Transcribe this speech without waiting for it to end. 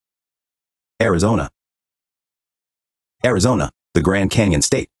Arizona. Arizona, the Grand Canyon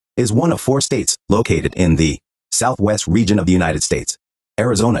State, is one of 4 states located in the southwest region of the United States.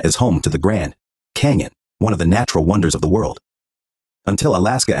 Arizona is home to the Grand Canyon, one of the natural wonders of the world. Until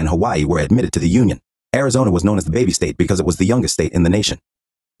Alaska and Hawaii were admitted to the Union, Arizona was known as the baby state because it was the youngest state in the nation.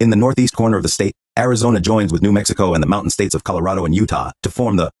 In the northeast corner of the state, Arizona joins with New Mexico and the mountain states of Colorado and Utah to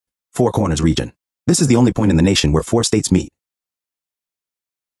form the Four Corners region. This is the only point in the nation where 4 states meet.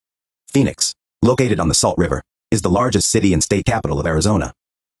 Phoenix, located on the Salt River, is the largest city and state capital of Arizona.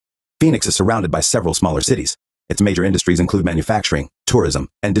 Phoenix is surrounded by several smaller cities. Its major industries include manufacturing, tourism,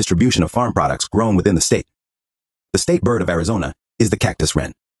 and distribution of farm products grown within the state. The state bird of Arizona is the cactus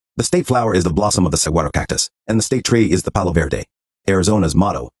wren. The state flower is the blossom of the saguaro cactus, and the state tree is the palo verde. Arizona's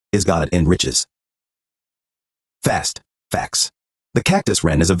motto is God enriches. Fast facts. The cactus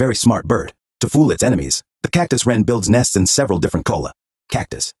wren is a very smart bird. To fool its enemies, the cactus wren builds nests in several different cola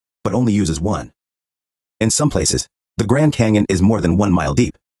cactus, but only uses one. In some places, the Grand Canyon is more than 1 mile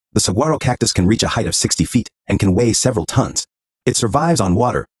deep. The saguaro cactus can reach a height of 60 feet and can weigh several tons. It survives on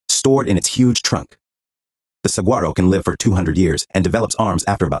water, stored in its huge trunk. The saguaro can live for 200 years and develops arms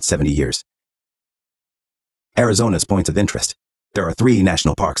after about 70 years. Arizona's points of interest. There are 3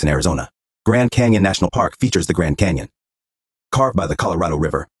 national parks in Arizona. Grand Canyon National Park features the Grand Canyon. Carved by the Colorado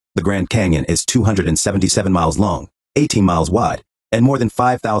River, the Grand Canyon is 277 miles long, 18 miles wide, and more than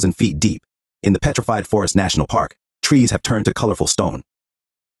 5,000 feet deep. In the Petrified Forest National Park, trees have turned to colorful stone.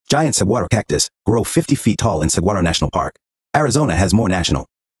 Giant saguaro cactus grow 50 feet tall in Saguaro National Park. Arizona has more national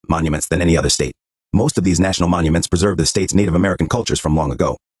monuments than any other state. Most of these national monuments preserve the state's Native American cultures from long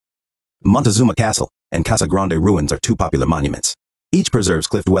ago. Montezuma Castle and Casa Grande ruins are 2 popular monuments. Each preserves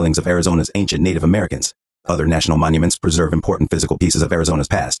cliff dwellings of Arizona's ancient Native Americans. Other national monuments preserve important physical pieces of Arizona's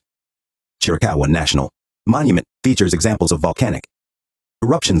past. Chiricahua National Monument features examples of volcanic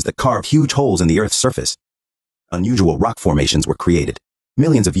eruptions that carve huge holes in the Earth's surface. Unusual rock formations were created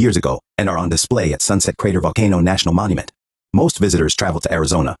millions of years ago and are on display at Sunset Crater Volcano National Monument. Most visitors travel to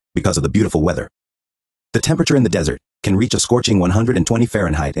Arizona because of the beautiful weather. The temperature in the desert can reach a scorching 120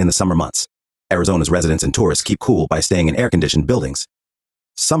 Fahrenheit in the summer months. Arizona's residents and tourists keep cool by staying in air-conditioned buildings.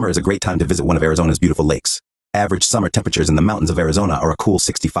 Summer is a great time to visit one of Arizona's beautiful lakes. Average summer temperatures in the mountains of Arizona are a cool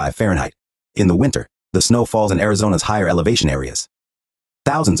 65 Fahrenheit. In the winter, the snow falls in Arizona's higher elevation areas.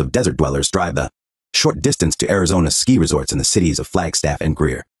 Thousands of desert dwellers drive the short distance to Arizona's ski resorts in the cities of Flagstaff and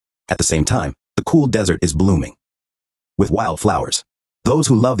Greer. At the same time, the cool desert is blooming with wildflowers. Those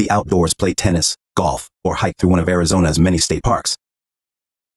who love the outdoors play tennis, golf, or hike through one of Arizona's many state parks.